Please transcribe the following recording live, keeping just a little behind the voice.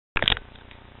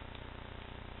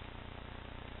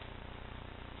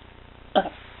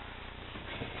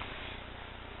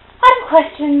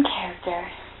question character.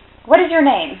 What is your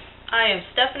name? I am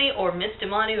Stephanie or Miss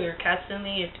Demani or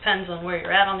Katsumi. It depends on where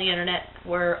you're at on the internet,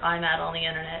 where I'm at on the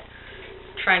internet.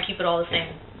 Try and keep it all the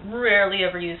same. Rarely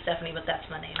ever use Stephanie, but that's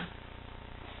my name.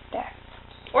 Steph.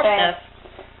 Or Steph.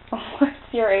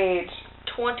 What's your age?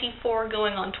 24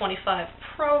 going on 25.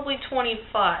 Probably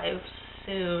 25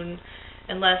 soon,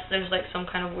 unless there's like some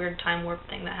kind of weird time warp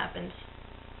thing that happens.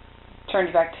 Turn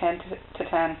you back 10 to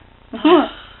 10.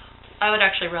 I would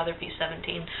actually rather be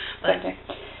 17, but 17.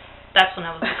 That's when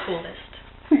I was the coolest.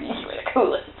 You were the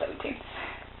coolest at 17.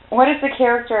 What is the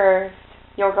character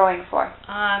you're going for?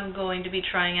 I'm going to be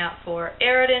trying out for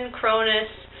Aridin, Cronus,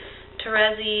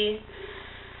 Terezi,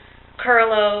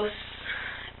 Kurlos,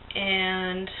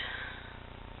 and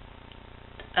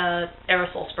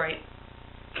Aerosol Sprite.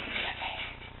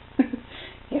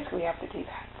 Yes, we have to do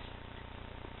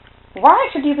that. Why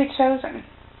should you be chosen,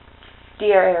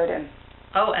 dear Aridin?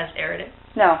 Oh, as Aridin?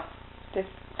 No, just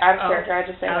out of character. I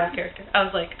just say out that. of character. I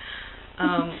was like,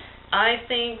 I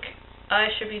think I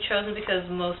should be chosen because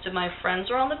most of my friends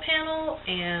are on the panel,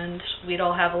 and we'd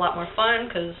all have a lot more fun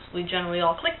because we generally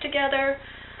all click together.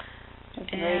 You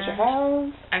can raise your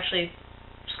house. Actually,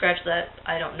 scratch that.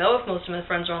 I don't know if most of my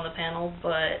friends are on the panel,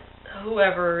 but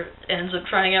whoever ends up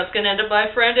trying out is going to end up my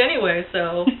friend anyway,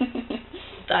 so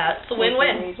that's a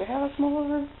win-win. Raise your house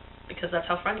more. Because that's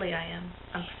how friendly I am.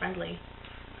 I'm friendly.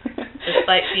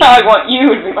 Despite being, I want you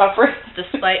to be my friend.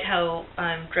 Despite how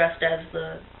I'm dressed as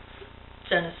the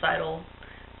genocidal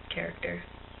character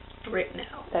right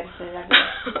now. That's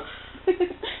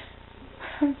it.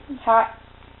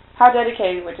 How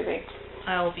dedicated would you be?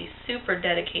 I'll be super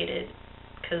dedicated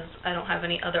because I don't have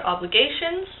any other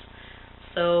obligations.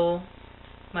 So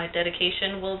my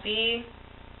dedication will be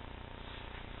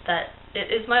that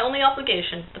it is my only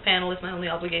obligation. The panel is my only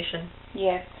obligation.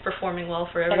 Yes. Performing well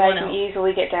for everyone else. And I can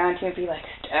easily get down to and be like,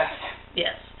 Steph.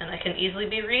 Yes, and I can easily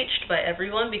be reached by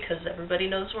everyone because everybody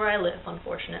knows where I live,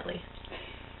 unfortunately.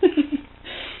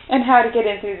 And how to get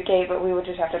in through the gate, but we would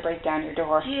just have to break down your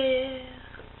door. Yeah.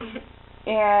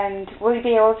 And will you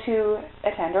be able to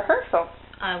attend rehearsals?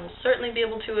 I will certainly be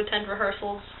able to attend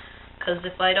rehearsals, because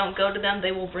if I don't go to them,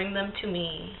 they will bring them to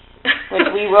me. Which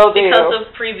we will do. Because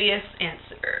of previous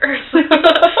answers.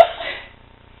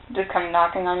 Just come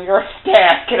knocking on your door.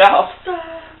 Steph, get off.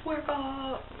 Steph, work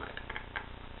off.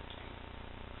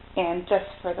 And just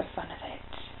for the fun of it,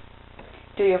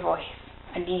 do your voice.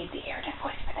 I need the Aridin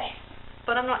voice for this.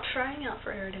 But I'm not trying out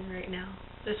for Aridin right now.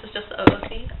 This is just the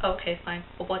OOC? Okay, fine.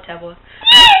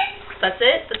 That's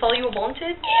it? That's all you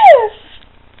wanted? Yes!